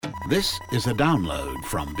This is a download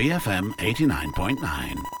from BFM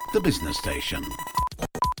 89.9, the business station.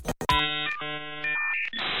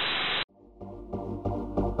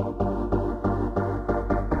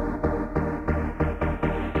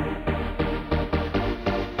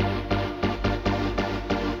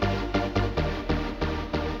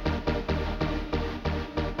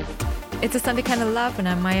 It's a Sunday Kind of Love, and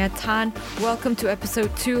I'm Maya Tan. Welcome to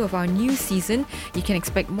episode 2 of our new season. You can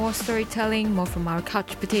expect more storytelling, more from our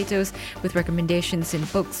couch potatoes, with recommendations in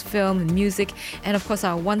books, film, and music, and of course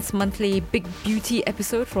our once monthly Big Beauty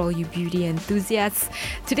episode for all you beauty enthusiasts.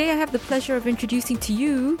 Today I have the pleasure of introducing to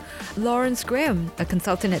you Lawrence Graham, a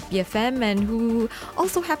consultant at BFM and who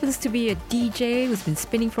also happens to be a DJ who's been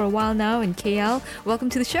spinning for a while now in KL. Welcome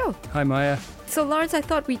to the show. Hi Maya. So Lawrence, I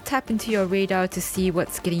thought we'd tap into your radar to see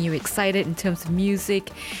what's getting you excited in terms of music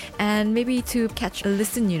and maybe to catch a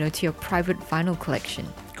listen, to your private vinyl collection.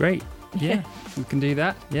 Great. Yeah, we can do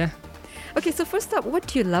that. Yeah. Okay, so first up, what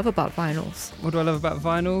do you love about vinyls? What do I love about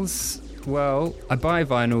vinyls? Well, I buy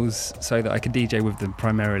vinyls so that I can DJ with them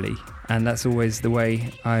primarily. And that's always the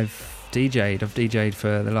way I've DJ'd. I've DJ'd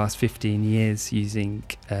for the last 15 years using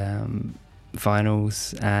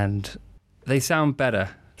vinyls, and they sound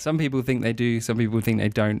better. Some people think they do, some people think they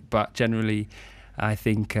don't, but generally I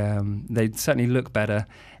think they certainly look better,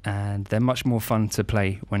 and they're much more fun to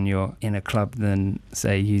play when you're in a club than,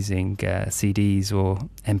 say, using CDs or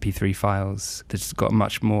MP3 files. They've just got a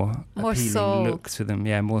much more appealing soul look to them.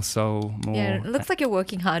 Yeah, more soul. More. Yeah, it looks like you're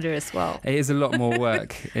working harder as well. It is a lot more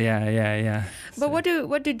work. Yeah. But So, what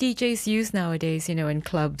do DJs use nowadays, in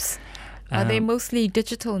clubs? Are they mostly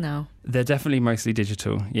digital now? they're definitely mostly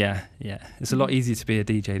digital. Yeah. It's a lot easier to be a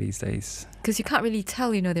DJ these days. Because you can't really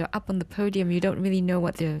tell, they're up on the podium. You don't really know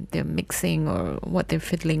what they're mixing or what they're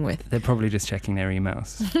fiddling with. They're probably just checking their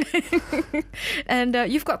emails. And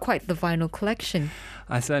you've got quite the vinyl collection.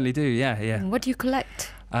 I certainly do, yeah. What do you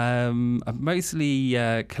collect? I mostly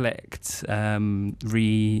collect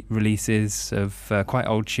re-releases of quite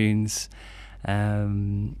old tunes,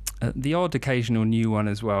 the odd occasional new one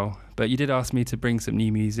as well. But you did ask me to bring some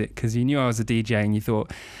new music because you knew I was a DJ and you thought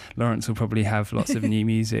Lawrence will probably have lots of new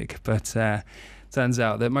music. But turns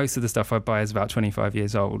out that most of the stuff I buy is about 25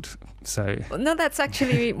 years old. So no, that's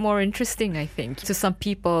actually more interesting, I think. To some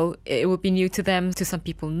people, it would be new to them. To some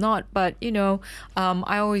people, not. But,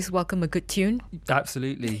 I always welcome a good tune.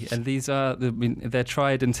 Absolutely. And these are, they're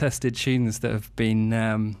tried and tested tunes that have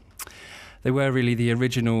been... they were really the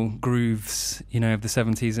original grooves, of the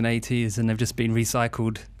 70s and 80s, and they've just been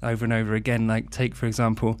recycled over and over again. Like, take, for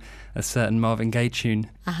example, a certain Marvin Gaye tune.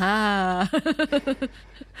 Aha!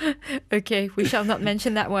 Okay, we shall not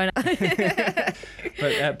mention that one.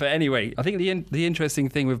 But anyway, I think the interesting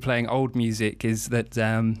thing with playing old music is that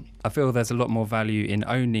I feel there's a lot more value in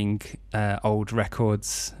owning old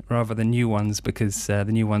records rather than new ones, because the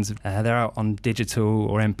new ones, they're out on digital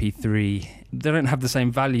or MP3. They don't have the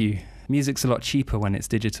same value. Music's a lot cheaper when it's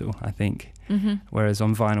digital, I think. Mm-hmm. Whereas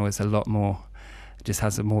on vinyl, it's a lot more, it just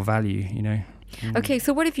has more value, Okay,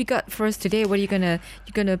 so what have you got for us today? What are you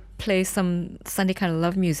gonna play some Sunday Kind of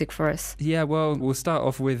Love music for us? Yeah, well, we'll start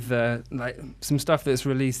off with some stuff that's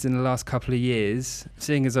released in the last couple of years.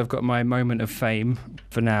 Seeing as I've got my moment of fame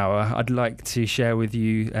for now, I'd like to share with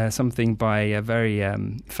you something by a very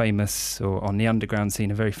famous, or on the underground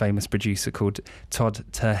scene, a very famous producer called Todd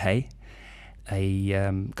Terhey. A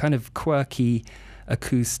kind of quirky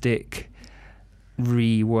acoustic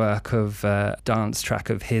rework of a dance track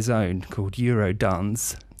of his own called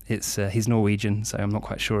Eurodance. It's he's Norwegian, so I'm not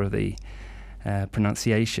quite sure of the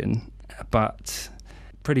pronunciation, but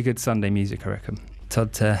pretty good Sunday music, I reckon.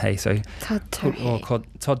 Todd Terhey, Todd Terhey. Or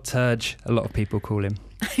Todd Turge, a lot of people call him.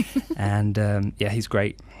 And he's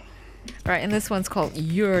great. Right, and this one's called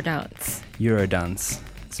Eurodance.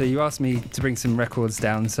 So you asked me to bring some records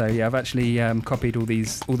down, so yeah, I've actually copied all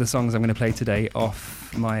the songs I'm going to play today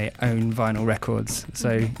off my own vinyl records.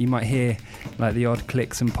 So you might hear like the odd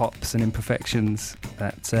clicks and pops and imperfections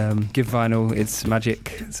that give vinyl its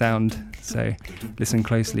magic sound. So listen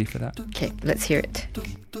closely for that. Okay, let's hear it.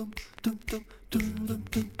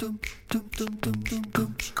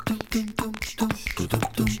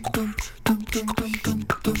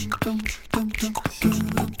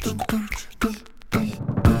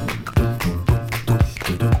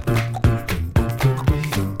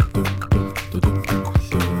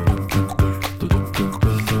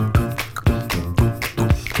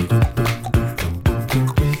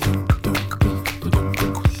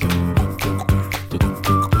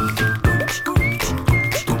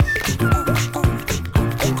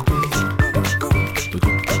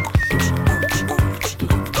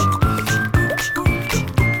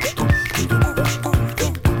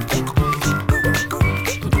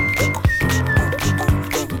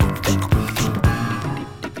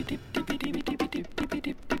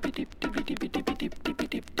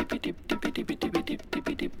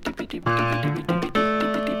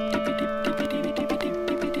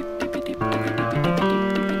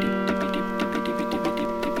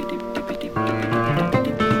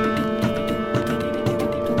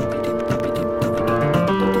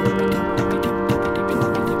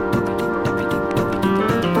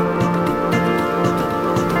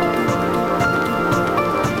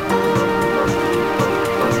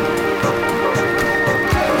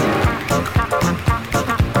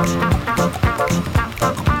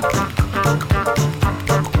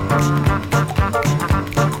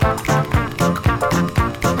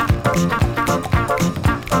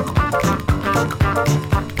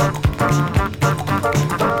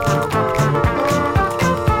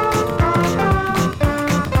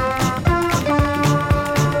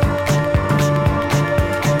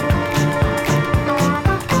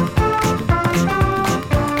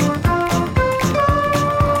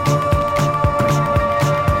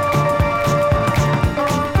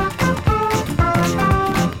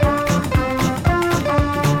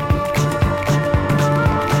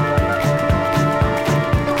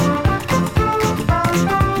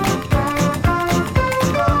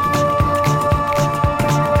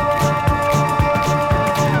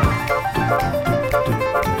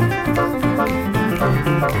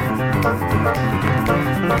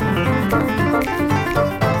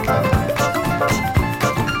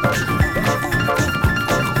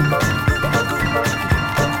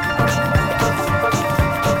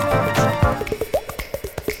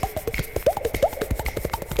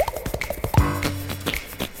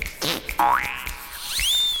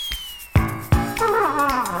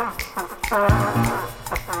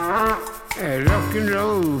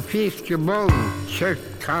 whiskey bowl, set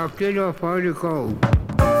captain of all the gold.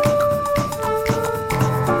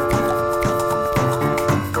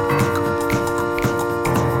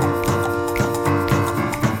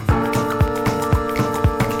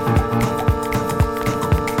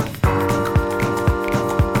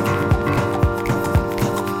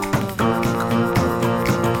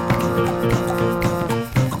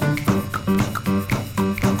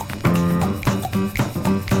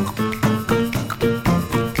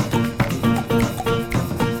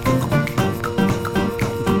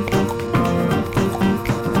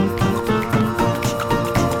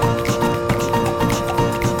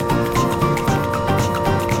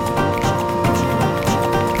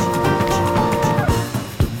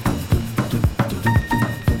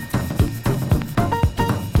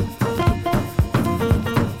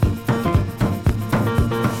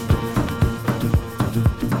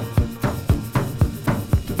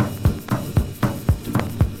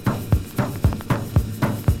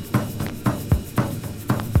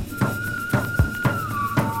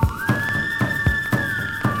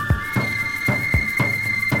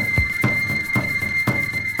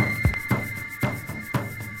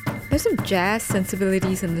 There's some jazz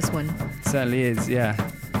sensibilities in this one. Certainly is, yeah.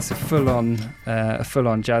 It's a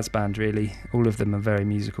full-on jazz band, really. All of them are very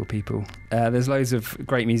musical people. There's loads of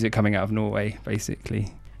great music coming out of Norway,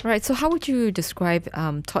 basically. Right, so how would you describe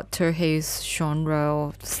Todd Terhay's genre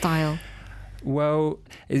or style? Well,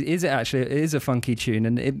 it is a funky tune,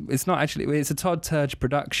 and it's not actually, it's a Todd Terje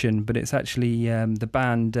production, but it's actually the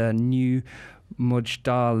band New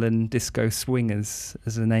Mojdalen Disco Swingers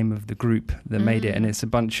as the name of the group that made it, and it's a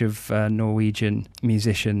bunch of Norwegian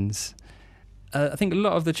musicians. I think a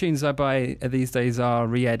lot of the tunes I buy these days are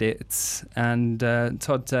re-edits, and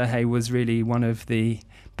Todd Terje was really one of the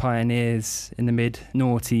pioneers in the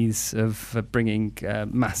mid-noughties of bringing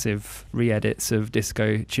massive re-edits of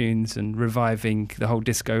disco tunes and reviving the whole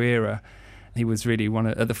disco era. He was really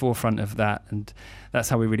at the forefront of that, and that's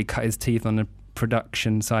how we really cut his teeth on the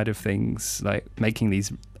production side of things, like making these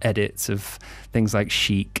edits of things like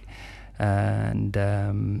Chic and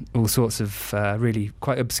all sorts of really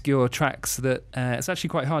quite obscure tracks that it's actually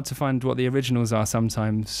quite hard to find what the originals are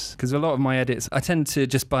sometimes, because a lot of my edits, I tend to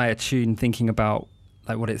just buy a tune thinking about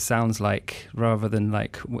like what it sounds like rather than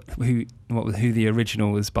like who the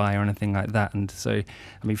original was by or anything like that. And so,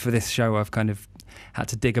 I mean, for this show I've kind of had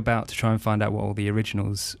to dig about to try and find out what all the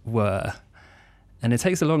originals were. And it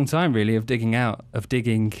takes a long time, really, of digging on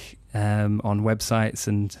websites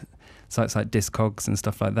and sites like Discogs and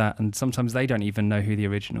stuff like that. And sometimes they don't even know who the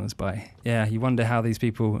original is by. Yeah, you wonder how these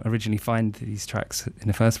people originally find these tracks in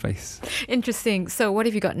the first place. Interesting. So what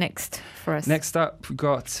have you got next for us? Next up, we've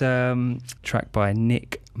got a track by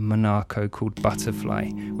Nick Monaco called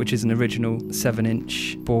Butterfly, which is an original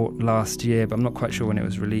 7-inch bought last year, but I'm not quite sure when it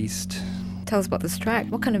was released. Tell us about this track.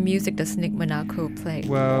 What kind of music does Nick Monaco play?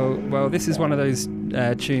 Well, this is one of those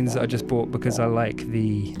tunes that I just bought because I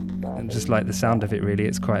just like the sound of it, really.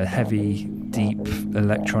 It's quite a heavy, deep,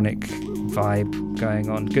 electronic vibe going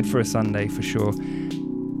on. Good for a Sunday, for sure.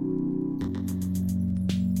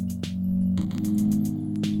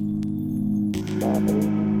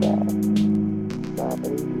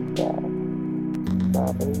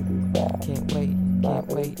 Can't wait, can't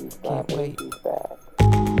wait, can't wait.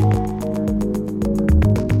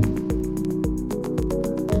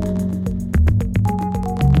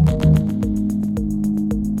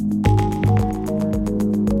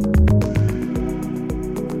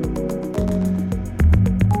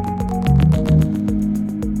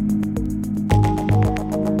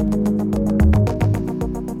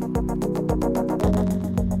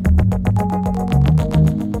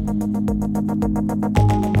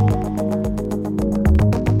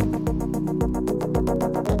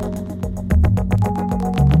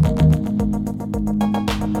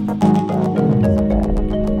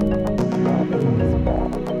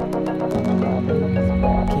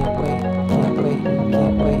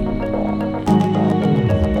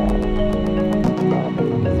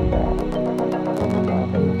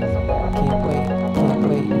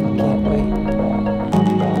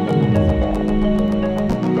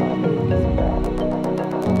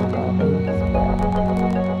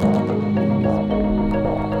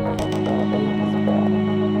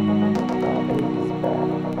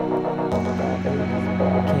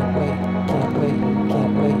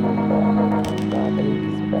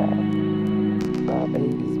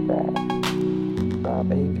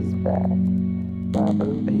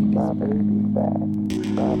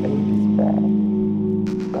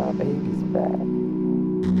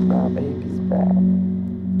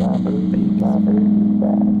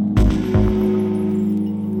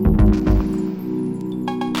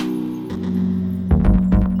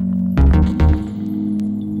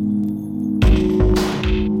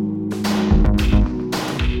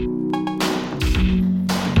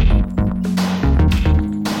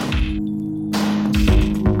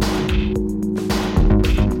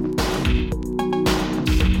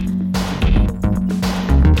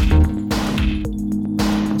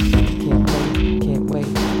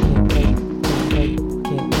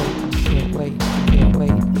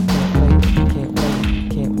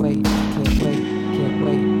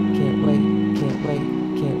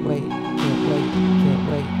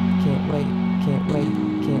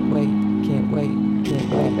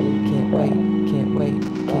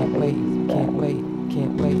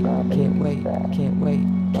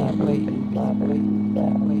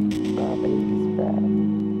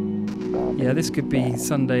 Yeah, this could be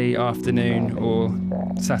Sunday afternoon or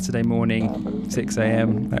Saturday morning, 6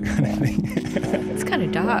 a.m, that kind of thing. It's kind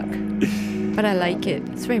of dark, but I like it.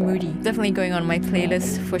 It's very moody. Definitely going on my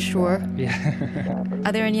playlist for sure. Yeah.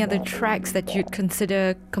 Are there any other tracks that you'd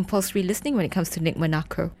consider compulsory listening when it comes to Nick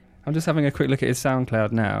Monaco? I'm just having a quick look at his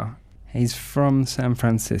SoundCloud now. He's from San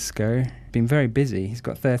Francisco. Been very busy. He's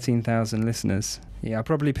got 13,000 listeners. Yeah, I'll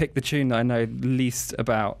probably pick the tune that I know least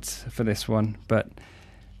about for this one, but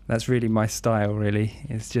that's really my style, really.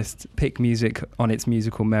 It's just pick music on its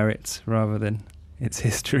musical merits rather than its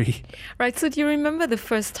history. Right, so do you remember the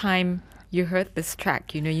first time you heard this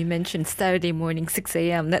track? You know, you mentioned Saturday morning, 6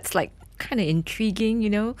 a.m. That's like kind of intriguing, you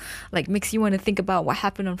know, like makes you want to think about what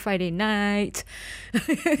happened on Friday night.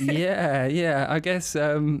 yeah, I guess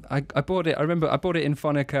I bought it. I remember I bought it in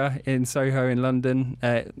Phonica in Soho in London.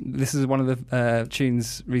 This is one of the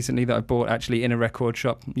tunes recently that I bought actually in a record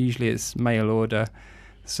shop. Usually it's mail order.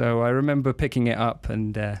 So I remember picking it up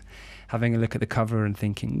and having a look at the cover and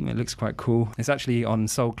thinking, it looks quite cool. It's actually on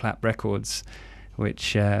Soul Clap Records,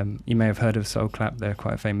 which you may have heard of Soul Clap. They're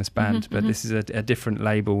quite a famous band, but this is a different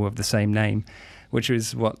label of the same name, which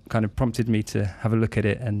was what kind of prompted me to have a look at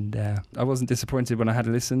it. And I wasn't disappointed when I had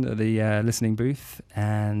a listen at the listening booth.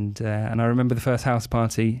 And I remember the first house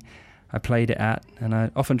party I played it at, and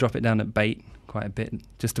I often drop it down at Bait quite a bit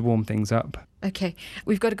just to warm things up. Okay,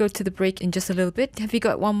 we've got to go to the break in just a little bit. Have you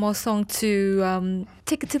got one more song to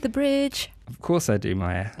take it to the bridge? Of course I do,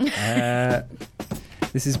 Maya.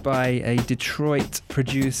 This is by a Detroit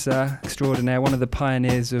producer extraordinaire, one of the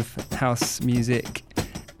pioneers of house music,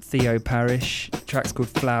 Theo Parrish. The track's called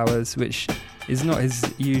Flowers, which is not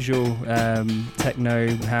his usual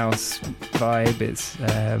techno house vibe. It's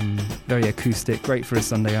very acoustic, great for a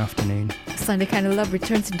Sunday afternoon. Sunday Kind of Love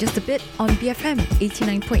returns in just a bit on BFM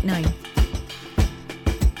 89.9.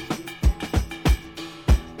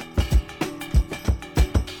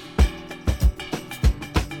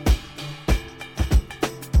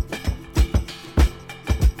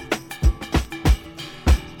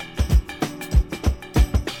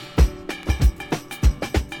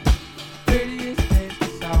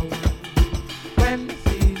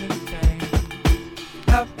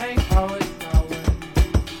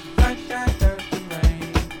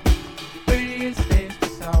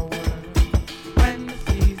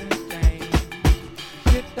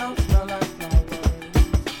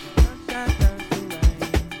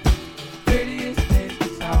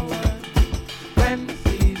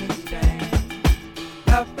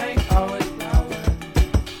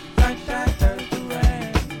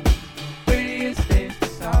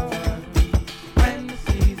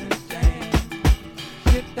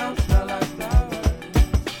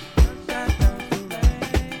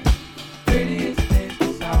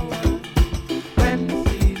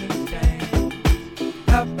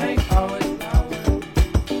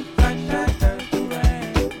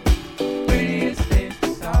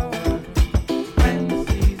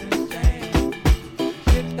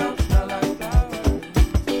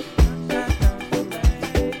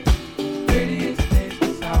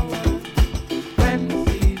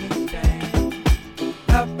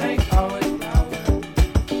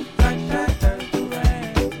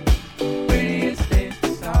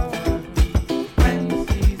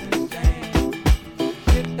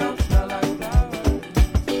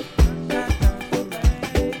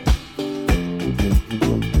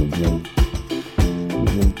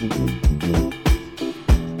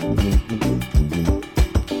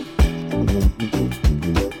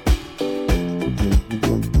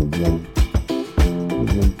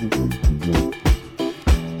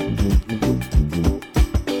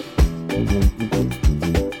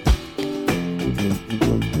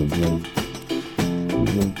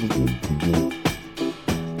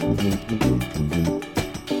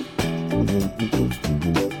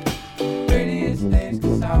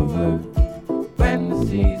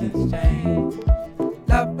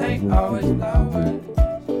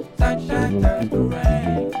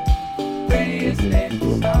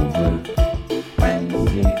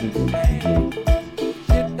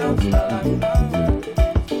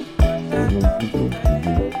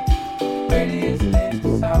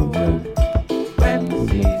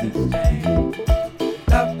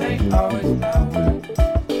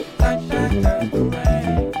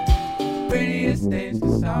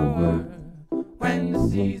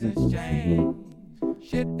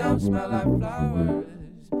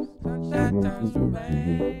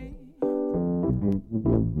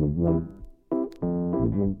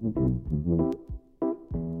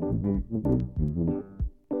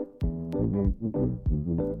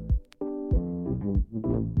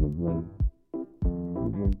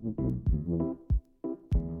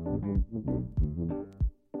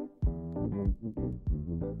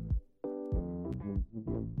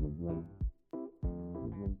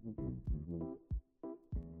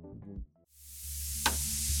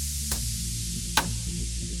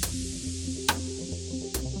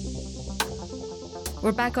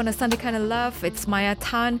 We're back on A Sunday Kind of Love. It's Maya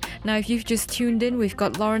Tan. Now, if you've just tuned in, we've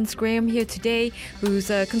got Lawrence Graham here today, who's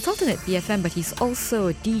a consultant at BFM, but he's also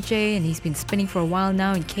a DJ, and he's been spinning for a while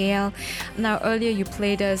now in KL. Now, earlier you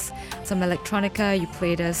played us some electronica, you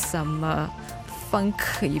played us some funk,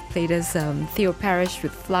 you played us Theo Parrish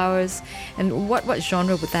with Flowers. And what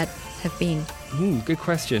genre would that have been? Good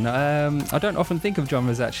question. I don't often think of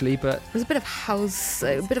genres actually, but it was a bit of house,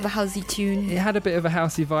 a bit of a housey tune. It had a bit of a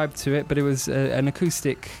housey vibe to it, but it was an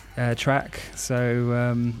acoustic track,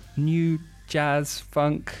 so new jazz,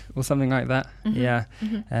 funk, or something like that. Mm-hmm. Yeah.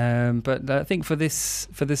 Mm-hmm. But I think for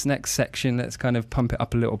this next section, let's kind of pump it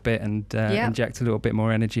up a little bit and inject a little bit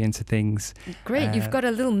more energy into things. Great. You've got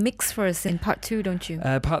a little mix for us in part 2, don't you?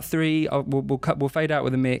 Part 3, we'll fade out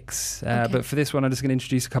with a mix. Okay. But for this one, I'm just going to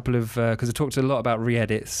introduce a couple of, because I talked a lot about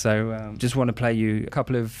re-edits, so just want to play you a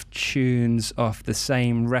couple of tunes off the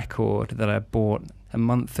same record that I bought a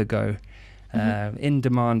month ago. In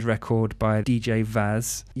Demand record by DJ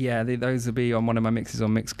Vaz. Yeah, those will be on one of my mixes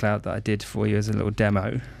on Mixcloud that I did for you as a little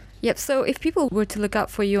demo. Yep, so if people were to look up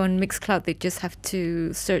for you on Mixcloud, they just have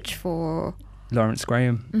to search for Lawrence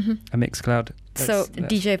Graham, a Mixcloud. So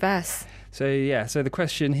DJ Vaz. So the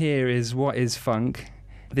question here is, what is funk?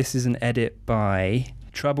 This is an edit by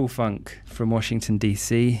Trouble Funk from Washington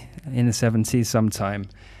DC in the 70s sometime,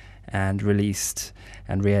 and released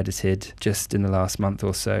and re-edited just in the last month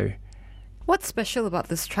or so. What's special about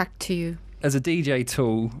this track to you? As a DJ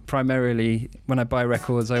tool, primarily when I buy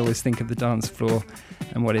records, I always think of the dance floor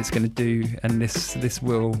and what it's going to do, and this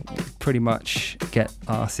will pretty much get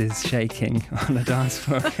asses shaking on the dance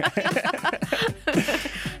floor.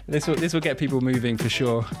 This will get people moving for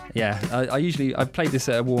sure. Yeah, I played this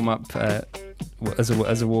at a warm up as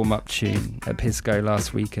a warm up tune at Pisco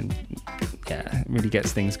last week, and yeah, it really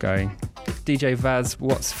gets things going. DJ Vaz,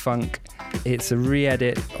 What's Funk? It's a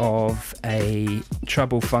re-edit of a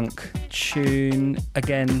Trouble Funk tune.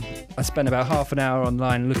 Again, I spent about half an hour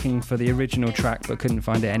online looking for the original track but couldn't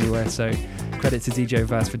find it anywhere, so credit to DJ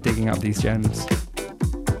Vaz for digging up these gems.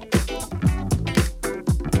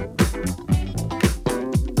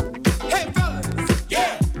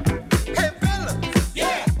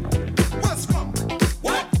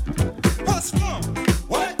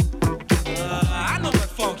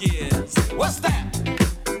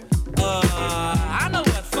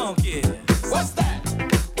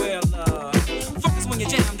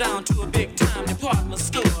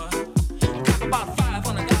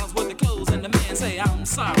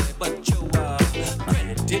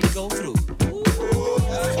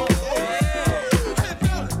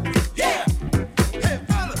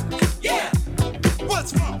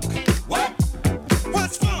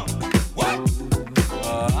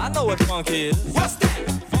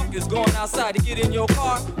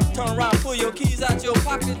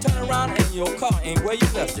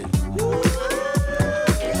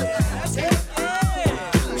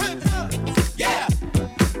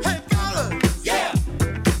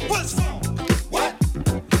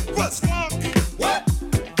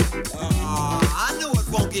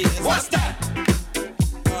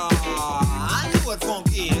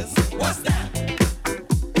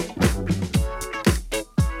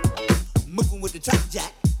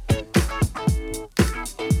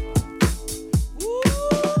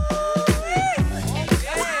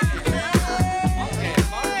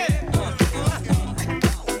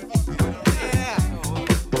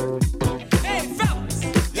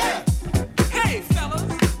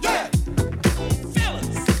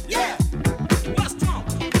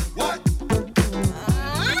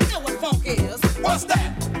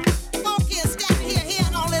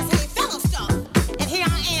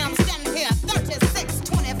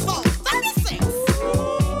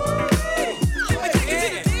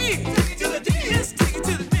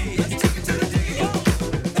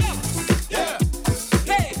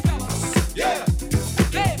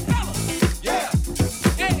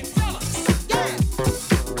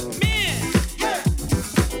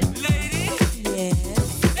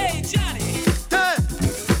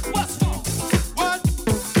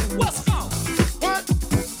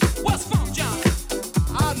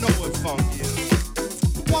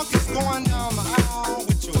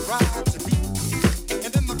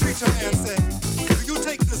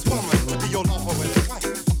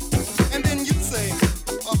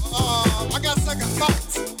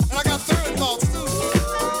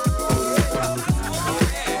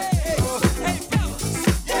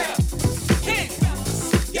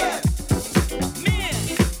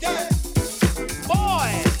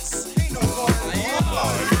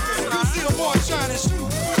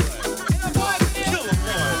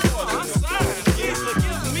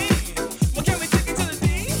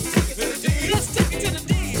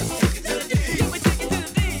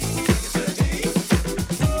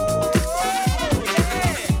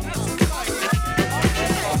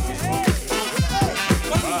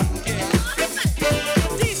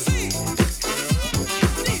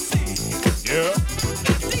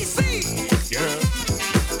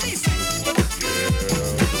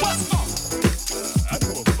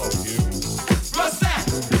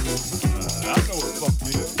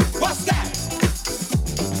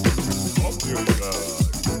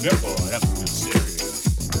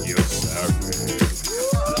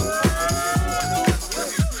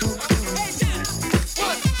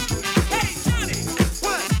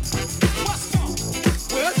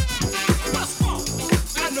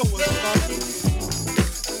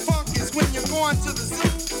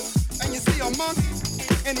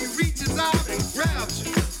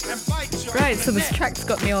 Right, so this track's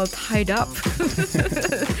got me all tied up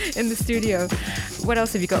in the studio. What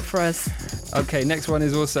else have you got for us? Okay, next one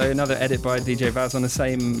is also another edit by DJ Vaz on the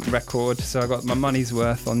same record, so I got my money's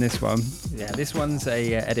worth on this one. Yeah, this one's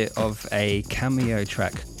a edit of a Cameo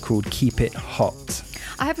track called Keep It Hot.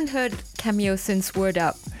 I haven't heard Cameo since Word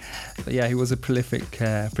Up. But yeah, he was a prolific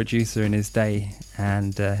producer in his day,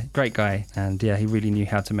 and great guy, and yeah, he really knew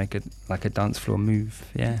how to make a dance floor move.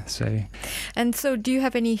 Yeah, so. And so, do you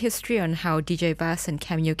have any history on how DJ Vaz and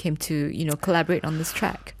Cameo came to, collaborate on this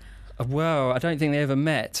track? Well, I don't think they ever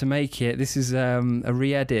met to make it. This is a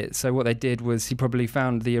re-edit. So what they did was he probably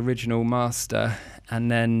found the original master and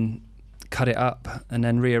then cut it up and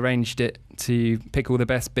then rearranged it to pick all the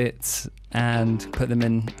best bits and put them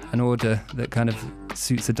in an order that kind of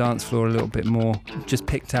suits the dance floor a little bit more. Just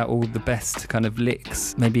picked out all the best kind of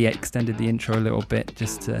licks, maybe extended the intro a little bit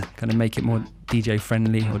just to kind of make it more DJ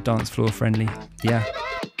friendly or dance floor friendly. Yeah.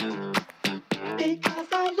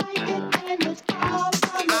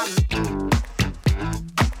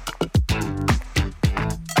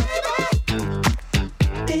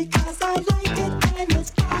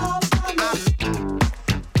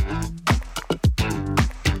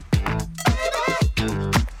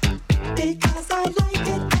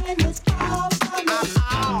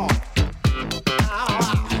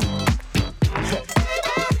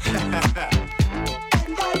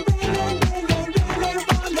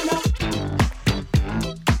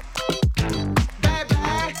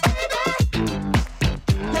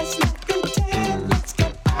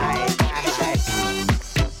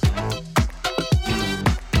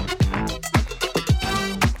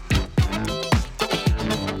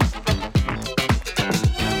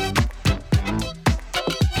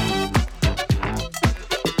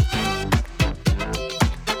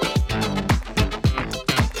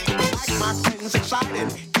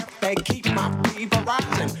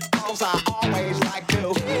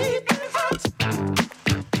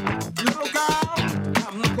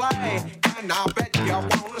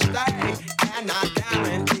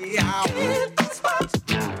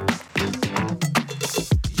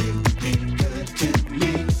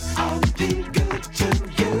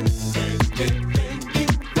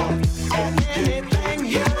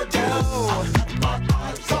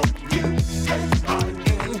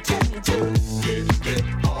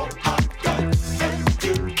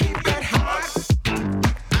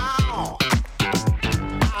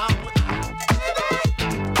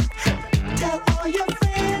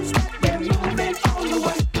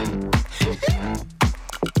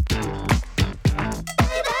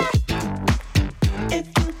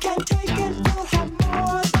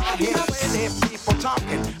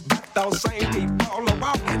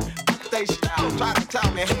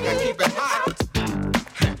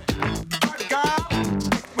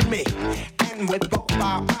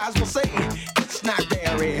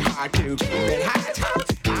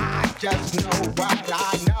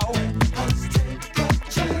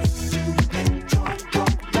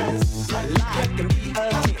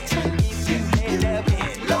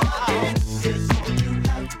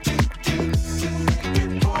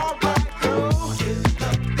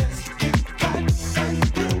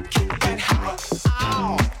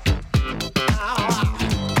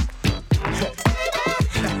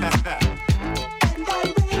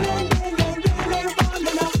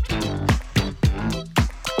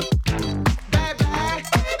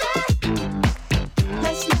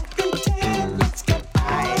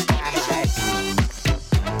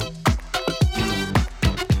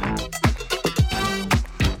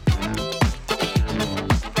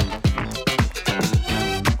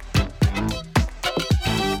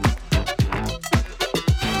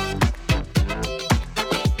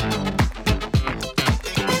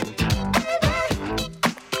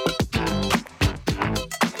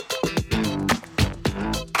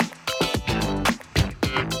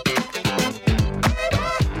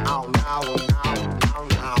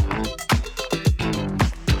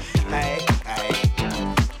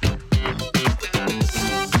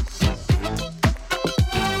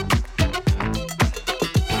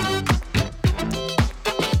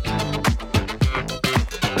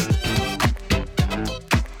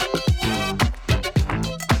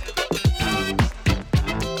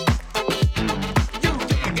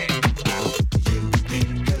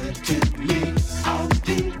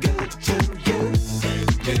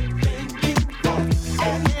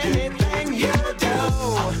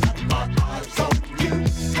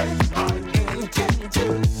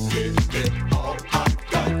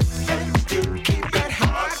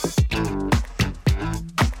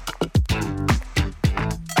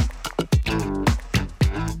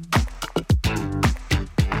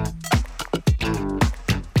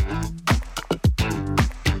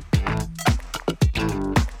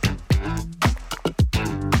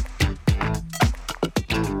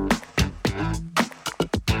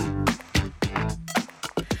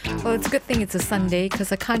 Well, it's a good thing it's a Sunday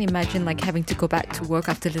because I can't imagine like having to go back to work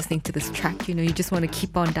after listening to this track. You know, you just want to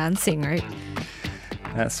keep on dancing, right?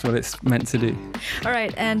 That's what it's meant to do. All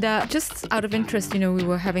right, and just out of interest, you know, we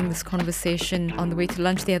were having this conversation on the way to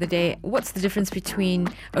lunch the other day. What's the difference between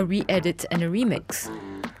a re-edit and a remix?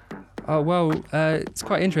 Oh, well, it's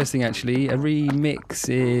quite interesting actually. A remix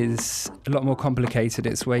is a lot more complicated.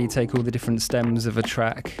 It's where you take all the different stems of a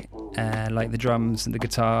track, like the drums and the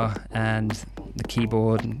guitar and the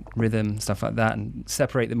keyboard and rhythm, stuff like that, and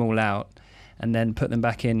separate them all out and then put them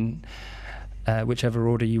back in whichever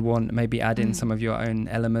order you want. Maybe add in some of your own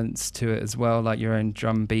elements to it as well, like your own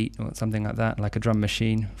drum beat or something like that, like a drum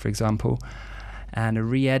machine, for example. And a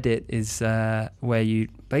re-edit is where you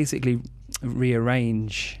basically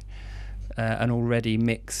rearrange an already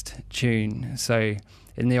mixed tune. So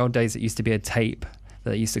in the old days it used to be a tape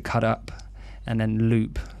that used to cut up and then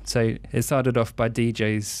loop. So it started off by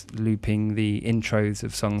DJs looping the intros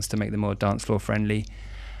of songs to make them more dance floor friendly.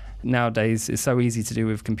 Nowadays it's so easy to do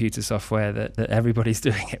with computer software that everybody's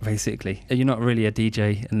doing it basically. You're not really a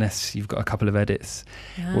DJ unless you've got a couple of edits,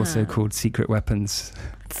 also called secret weapons.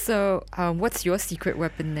 So what's your secret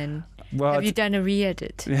weapon then? Well, have you done a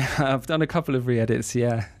re-edit? Yeah, I've done a couple of re-edits,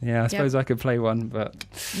 yeah. I suppose I could play one, but...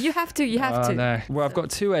 You have to. No. Well, I've got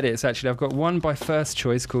two edits, actually. I've got one by First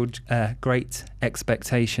Choice called Great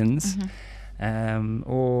Expectations,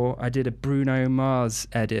 or I did a Bruno Mars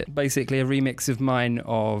edit, basically a remix of mine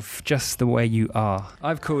of Just the Way You Are.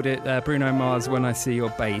 I've called it Bruno Mars When I See Your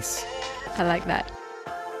Bass. I like that.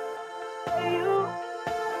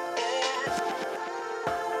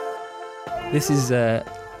 This is...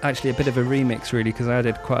 actually a bit of a remix really, because I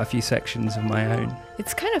added quite a few sections of my own.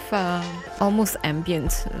 It's kind of almost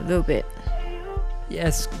ambient a little bit.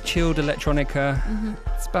 Yes, chilled electronica.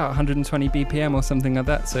 It's about 120 BPM or something like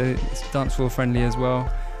that, so it's dance floor friendly as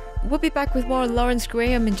well. We'll be back with more Lawrence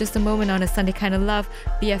Graham in just a moment on A Sunday Kind of Love,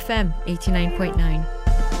 BFM 89.9.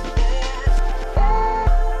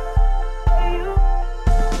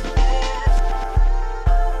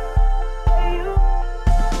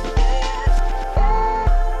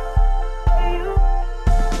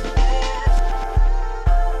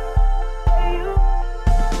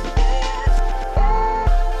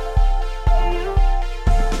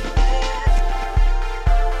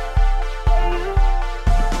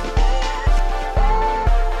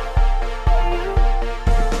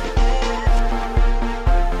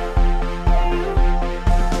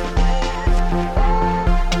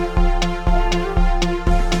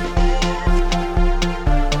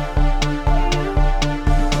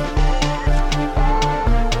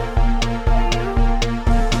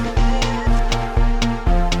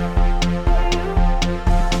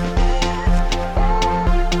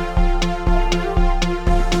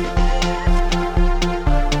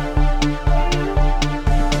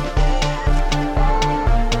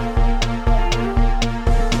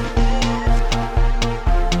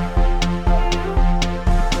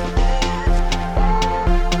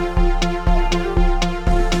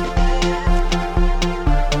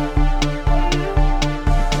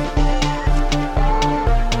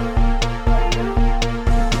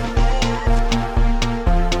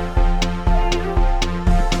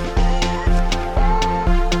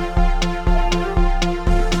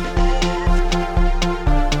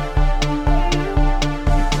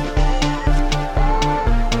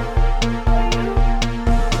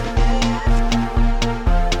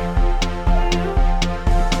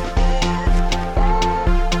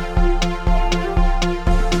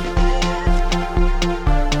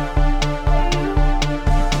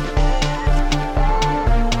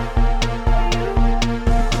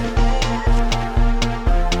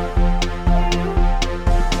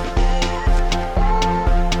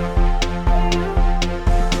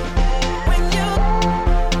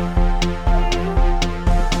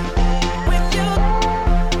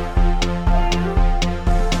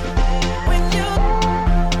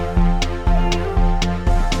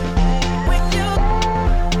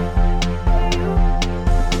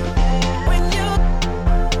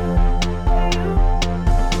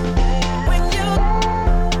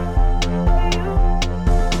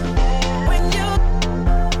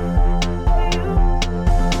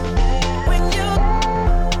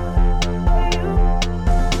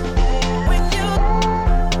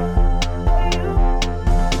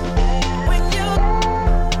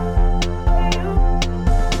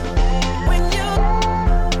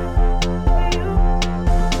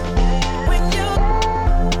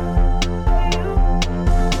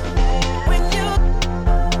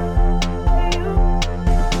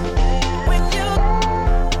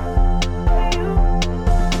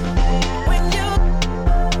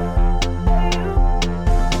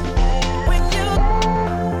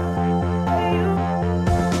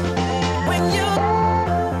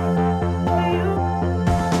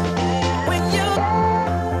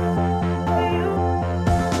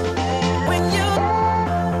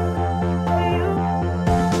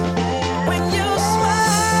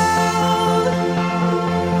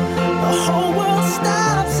 whole world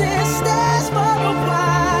stops and stares for a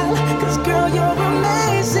while. 'Cause girl, you're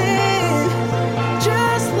amazing,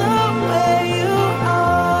 just the way you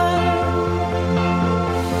are.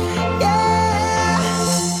 Yeah.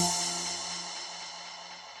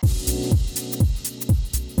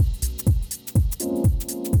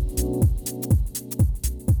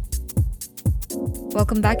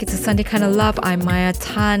 Welcome back. It's a Sunday Kind of Love. I'm Maya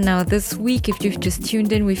Tan. Now, this week, if you've just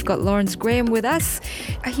tuned in, we've got Lawrence Graham with us.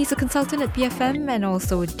 He's a consultant at BFM and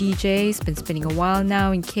also a DJ. He's been spinning a while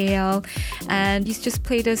now in KL. And he's just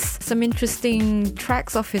played us some interesting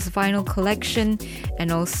tracks off his vinyl collection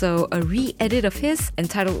and also a re-edit of his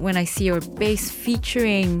entitled When I See Your Bass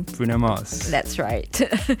featuring Bruno Mars. That's right.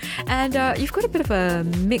 And you've got a bit of a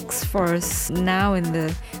mix for us now in the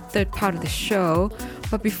third part of the show.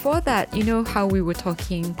 But before that, you know how we were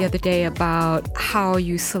talking the other day about how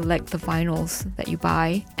you select the vinyls that you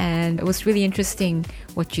buy, and it was really interesting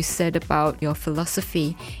what you said about your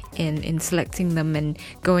philosophy in selecting them and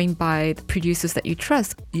going by the producers that you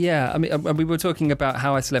trust. Yeah, I mean, we were talking about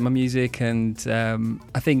how I select my music, and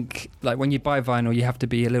I think like when you buy vinyl, you have to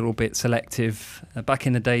be a little bit selective. Back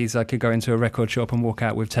in the days, I could go into a record shop and walk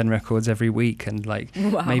out with 10 records every week, and like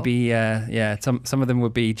maybe some of them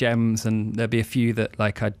would be gems, and there'd be a few that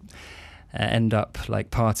like I'd end up like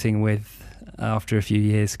parting with after a few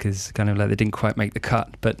years because kind of like they didn't quite make the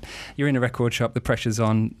cut. But you're in a record shop, the pressure's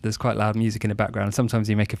on, there's quite loud music in the background, and sometimes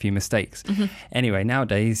you make a few mistakes. Anyway,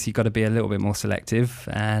 nowadays you've got to be a little bit more selective,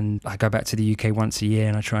 and I go back to the UK once a year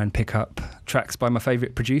and I try and pick up tracks by my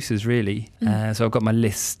favourite producers, really. So I've got my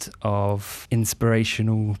list of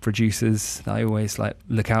inspirational producers that I always like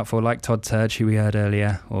look out for, like Todd Turge, who we heard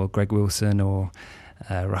earlier, or Greg Wilson, or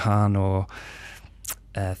Rahan, or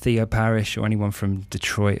Theo Parrish, or anyone from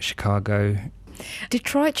Detroit, Chicago.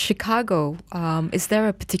 Detroit, Chicago, is there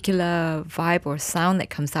a particular vibe or sound that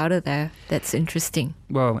comes out of there that's interesting?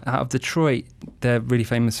 Well, out of Detroit, they're really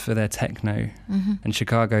famous for their techno, and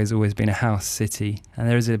Chicago's always been a house city, and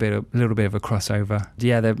there is a little bit of a crossover.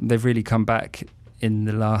 Yeah, they've really come back in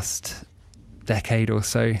the last decade or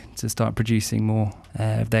so to start producing more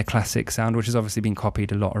of their classic sound, which has obviously been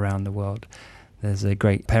copied a lot around the world. There's a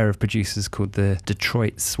great pair of producers called the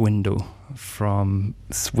Detroit Swindle from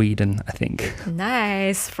Sweden, I think.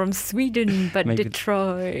 Nice, from Sweden, but maybe,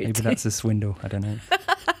 Detroit. Maybe that's a swindle, I don't know.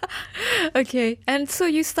 Okay, and so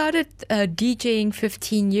you started DJing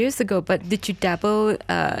 15 years ago, but did you dabble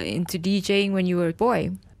into DJing when you were a boy?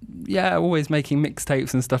 Yeah, always making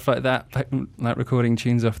mixtapes and stuff like that, like recording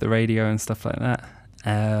tunes off the radio and stuff like that.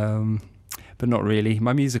 But not really.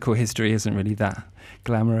 My musical history isn't really that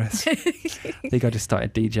glamorous. I think I just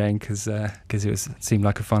started DJing because it seemed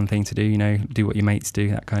like a fun thing to do, you know, do what your mates do,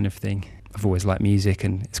 that kind of thing. I've always liked music,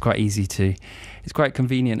 and it's quite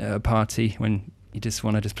convenient at a party when you just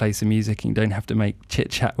want to just play some music and you don't have to make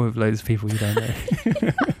chit-chat with loads of people you don't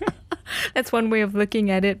know. That's one way of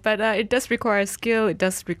looking at it, but it does require skill, it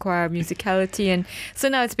does require musicality, and so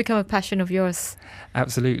now it's become a passion of yours.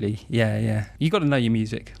 Absolutely, yeah. You got to know your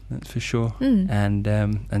music, that's for sure. And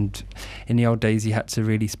in the old days, you had to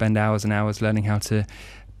really spend hours and hours learning how to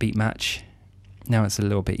beat match. Now it's a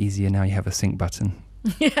little bit easier. Now you have a sync button.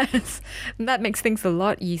 Yes, that makes things a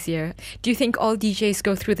lot easier. Do you think all DJs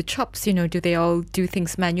go through the chops? You know, do they all do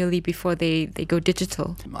things manually before they go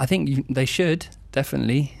digital? I think they should,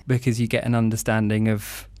 definitely, because you get an understanding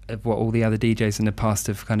of what all the other DJs in the past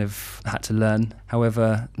have kind of had to learn.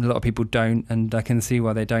 However, a lot of people don't, and I can see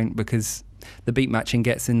why they don't, because the beat matching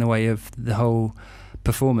gets in the way of the whole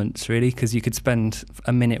performance, really, because you could spend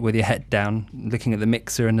a minute with your head down looking at the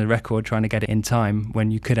mixer and the record trying to get it in time when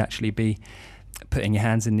you could actually be putting your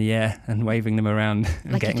hands in the air and waving them around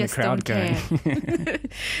and like getting the crowd going.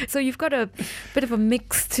 So you've got a bit of a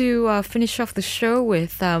mix to finish off the show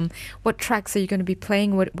with. What tracks are you going to be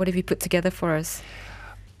playing? What have you put together for us?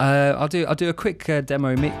 I'll do a quick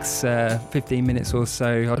demo mix, 15 minutes or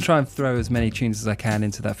so. I'll try and throw as many tunes as I can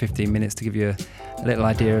into that 15 minutes to give you a little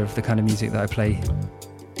idea of the kind of music that I play.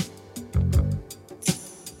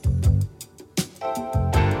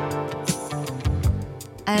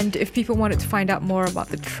 And if people wanted to find out more about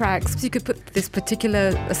the tracks, you could put this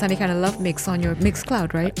particular Sunday Kind of Love mix on your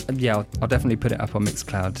Mixcloud, right? Yeah, I'll definitely put it up on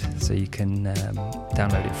Mixcloud so you can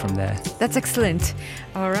download it from there. That's excellent.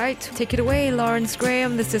 All right, take it away, Lawrence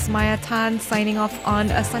Graham. This is Maya Tan signing off on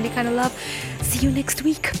A Sunday Kind of Love. See you next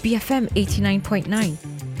week, BFM 89.9.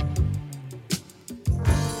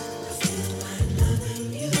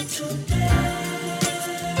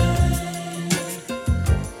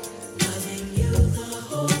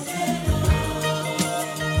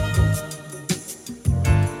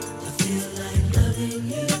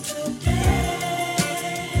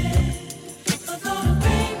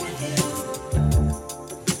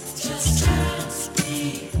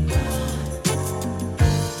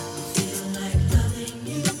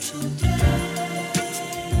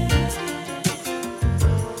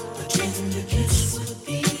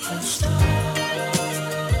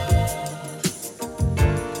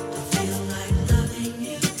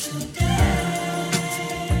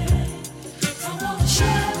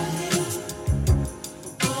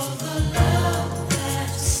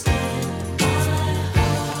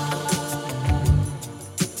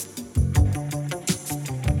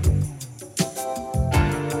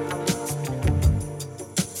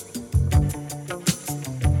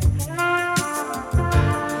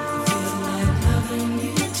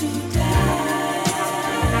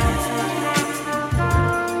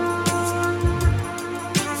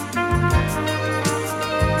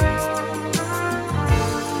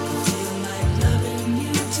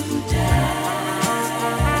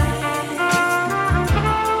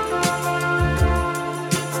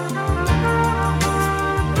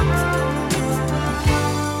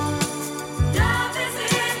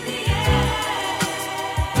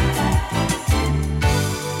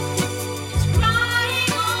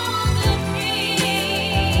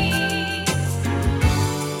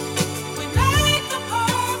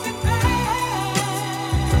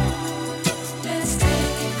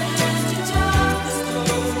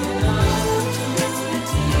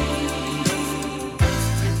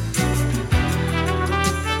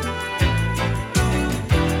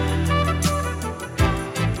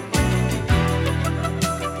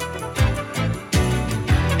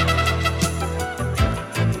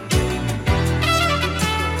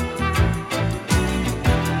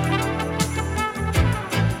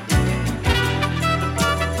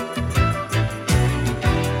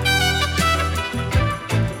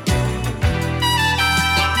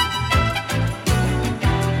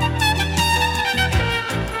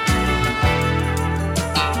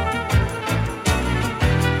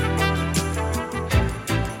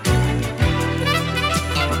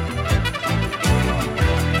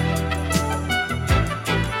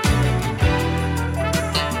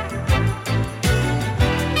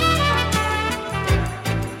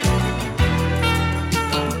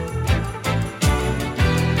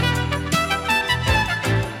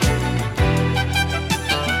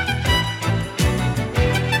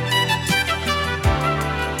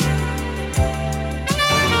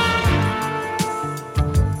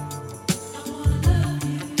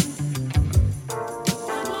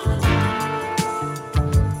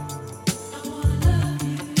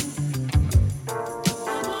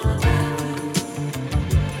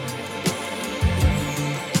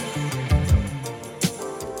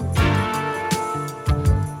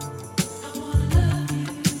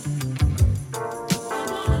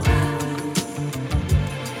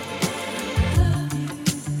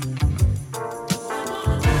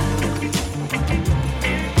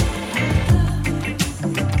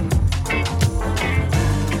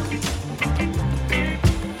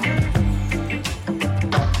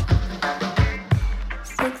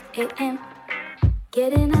 a.m.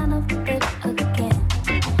 Getting out of bed again.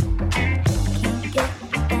 Can't get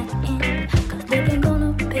back in, 'cause they ain't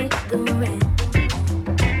gonna pay the rent.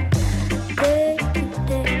 Day to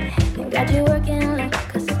day, they got you working like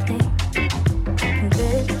a slave.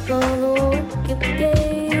 Good for the work you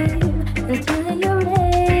gave until you're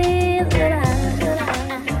ready. But I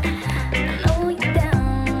know you're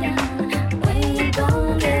down. When you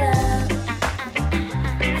gon' get up?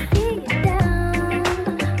 I see you down.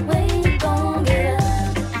 When you gon' get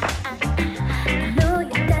up? I know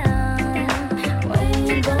you're down. When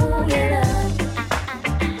you gon' get up?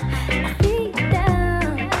 I see you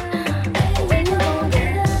down. When you gon'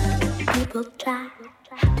 get up? People try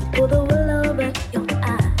to pull the wool over your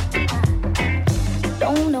eyes.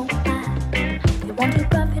 Don't know why they want to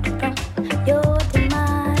profit from your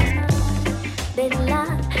demise. They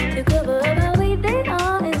lie to cover up how weak they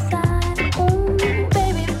are inside. Oh,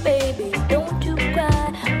 baby, baby, don't you cry.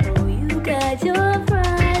 Oh, you got your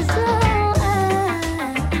prize. So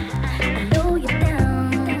I know you're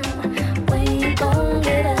down. When you gon'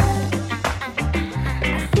 get up?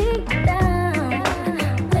 I see you down.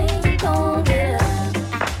 When you gon' get up?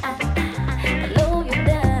 I know you're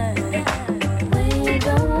down. When you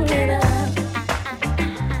gon' get up?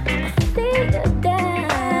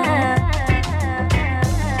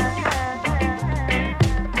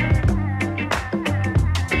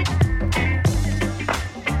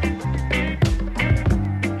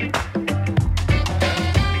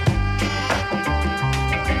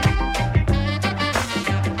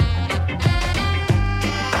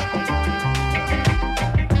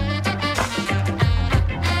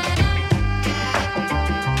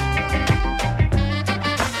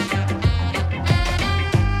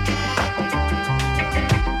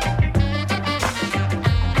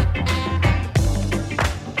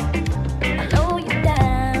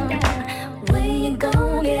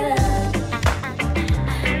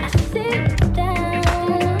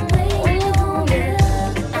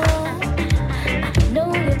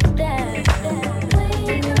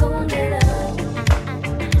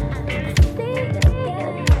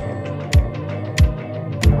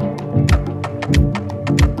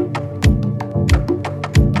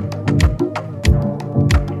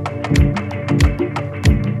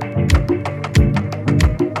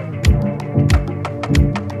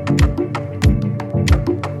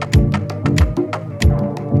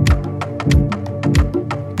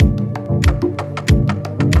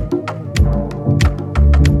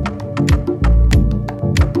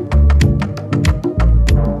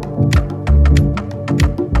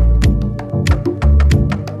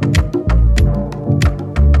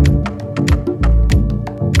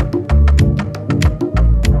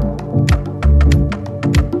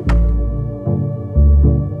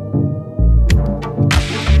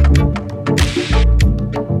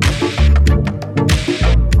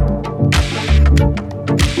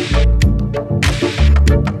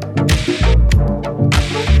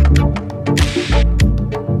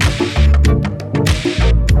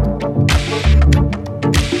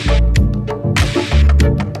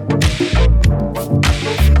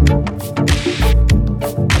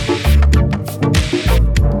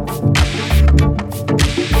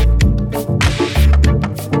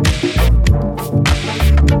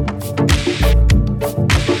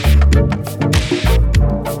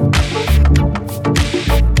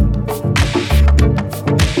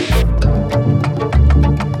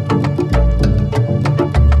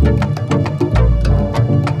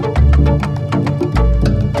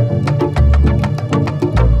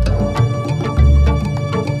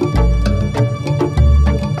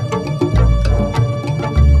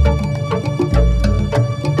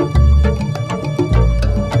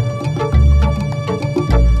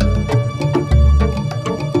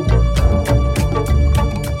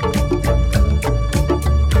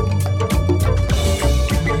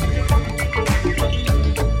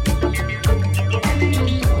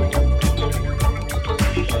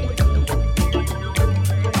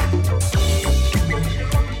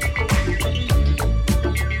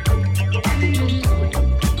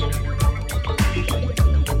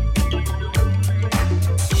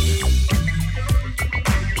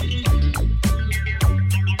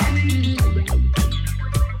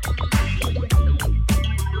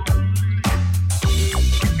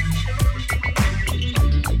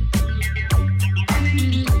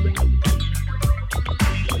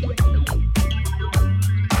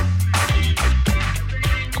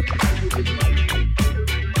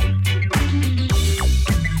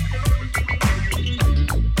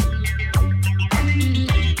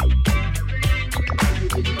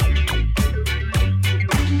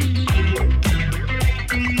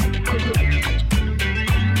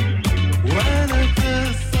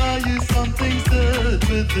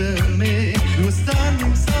 within me. You were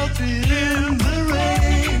standing salty in the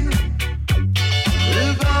rain.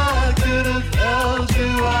 If I could have held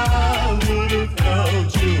you, I would have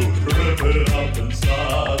held you. Rip it up and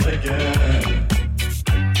start again.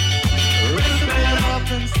 Rip it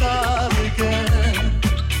up and start again.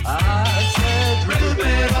 I said, rip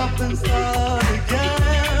it up and start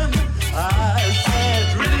again. I said,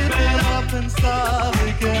 rip it up and start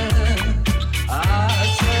again. I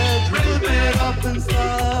said, rip it up and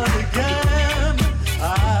start again.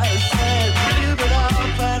 I said, rip it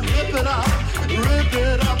up and rip it up. Rip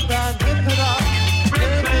it up and rip it up.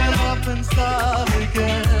 Rip it up and start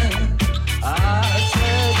again. I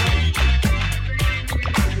said,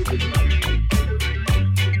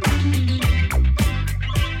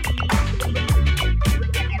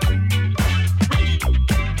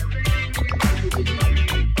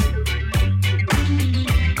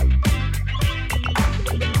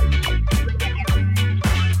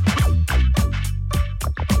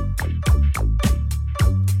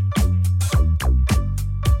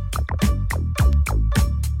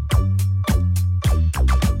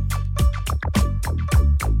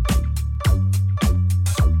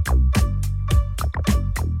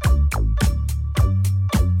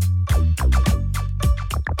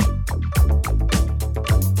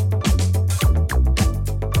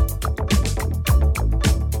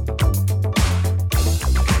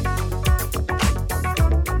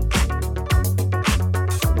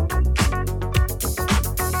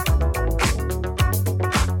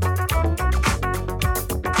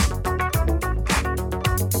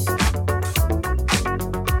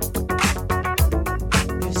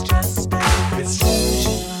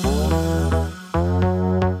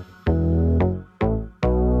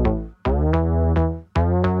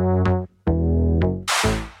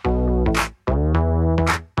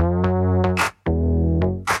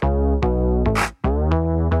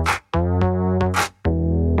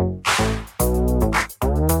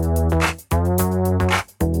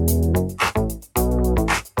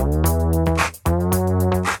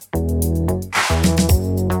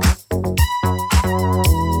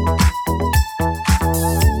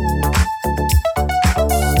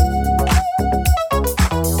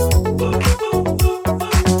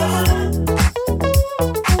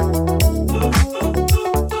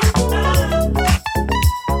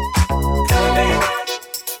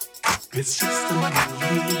 it's just an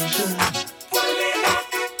illusion,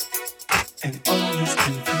 and all this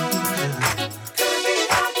confusion.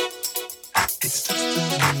 It's just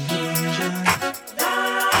an illusion.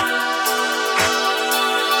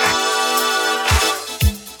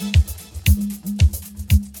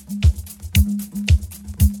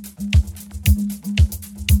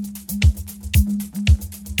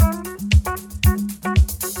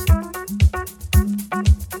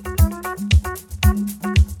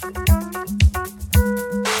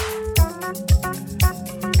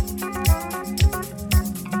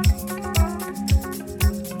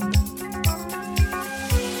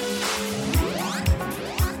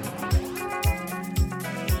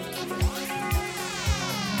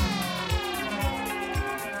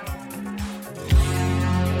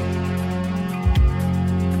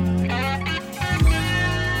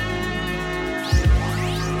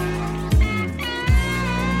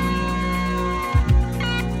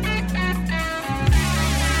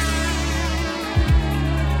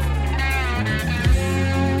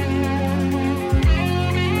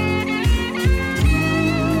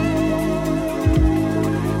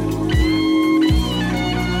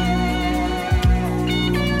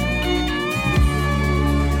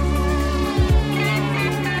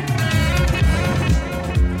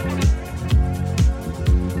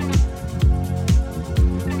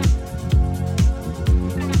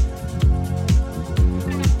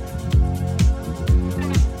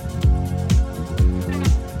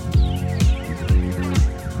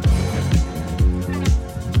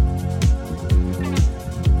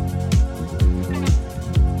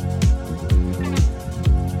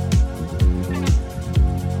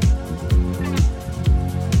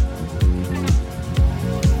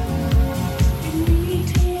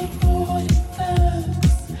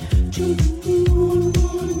 to the moon.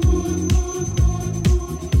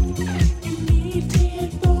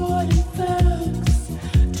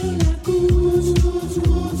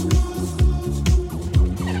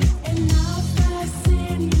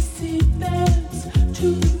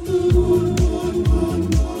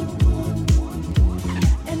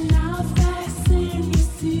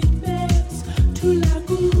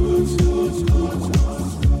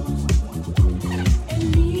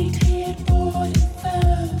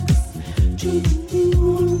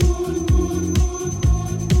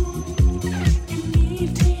 You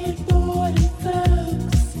need to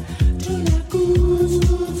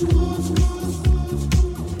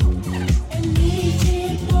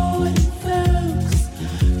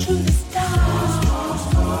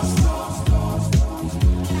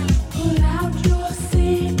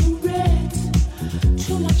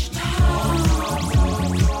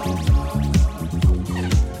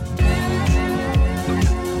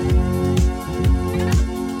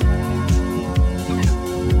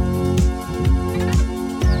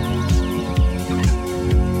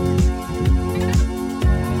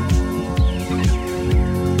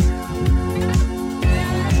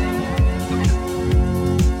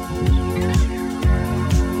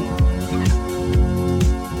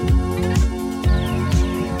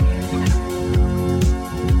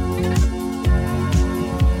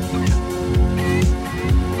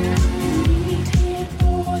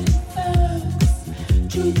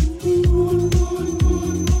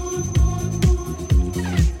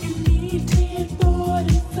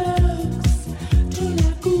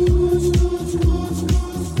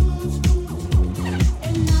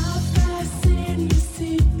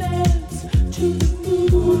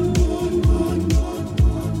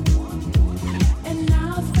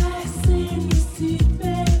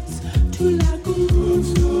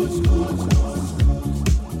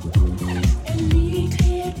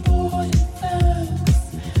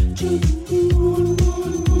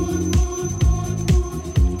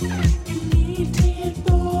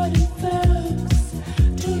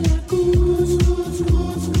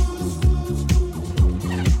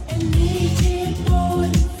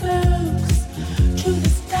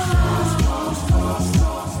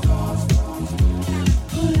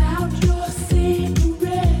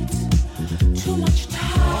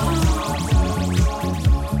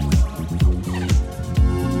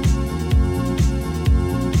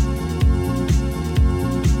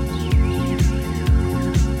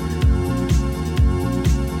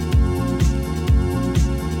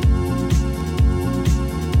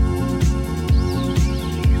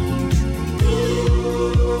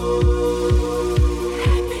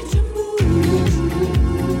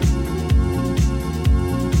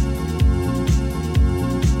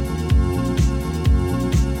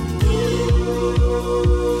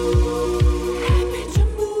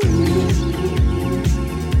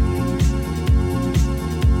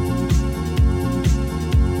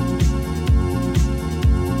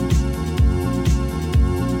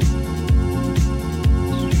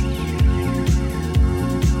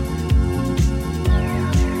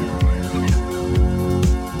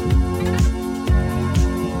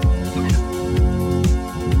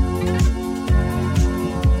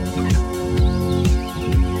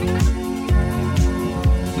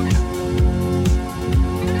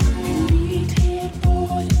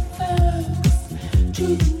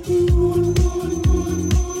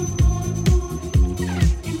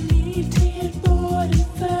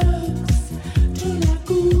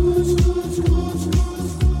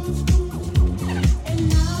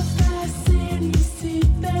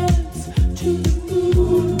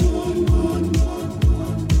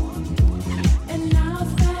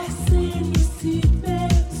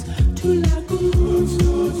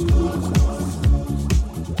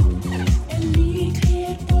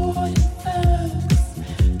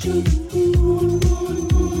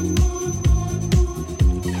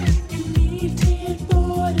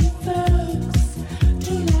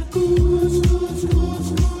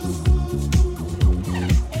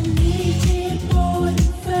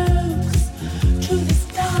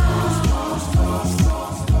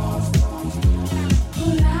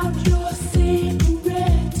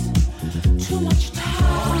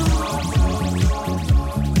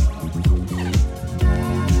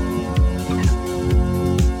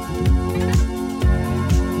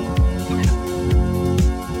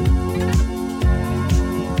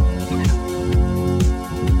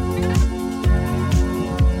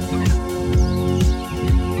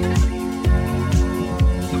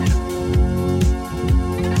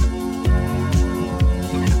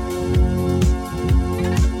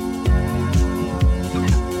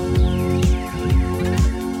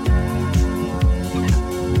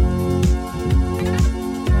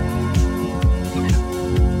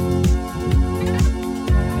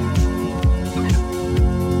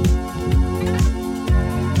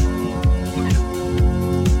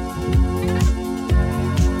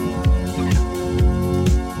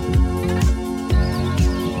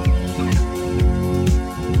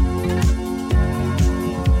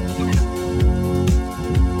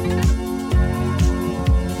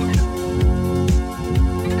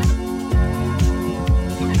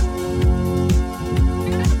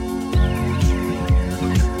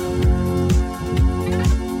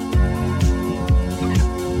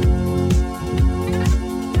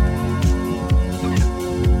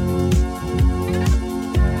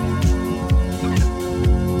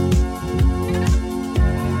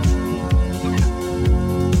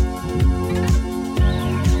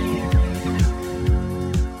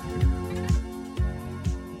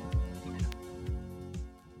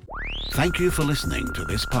Thank you for listening to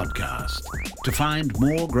this podcast. To find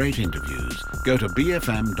more great interviews, go to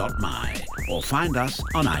bfm.my or find us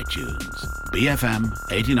on iTunes. BFM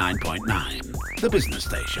 89.9, the business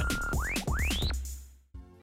station.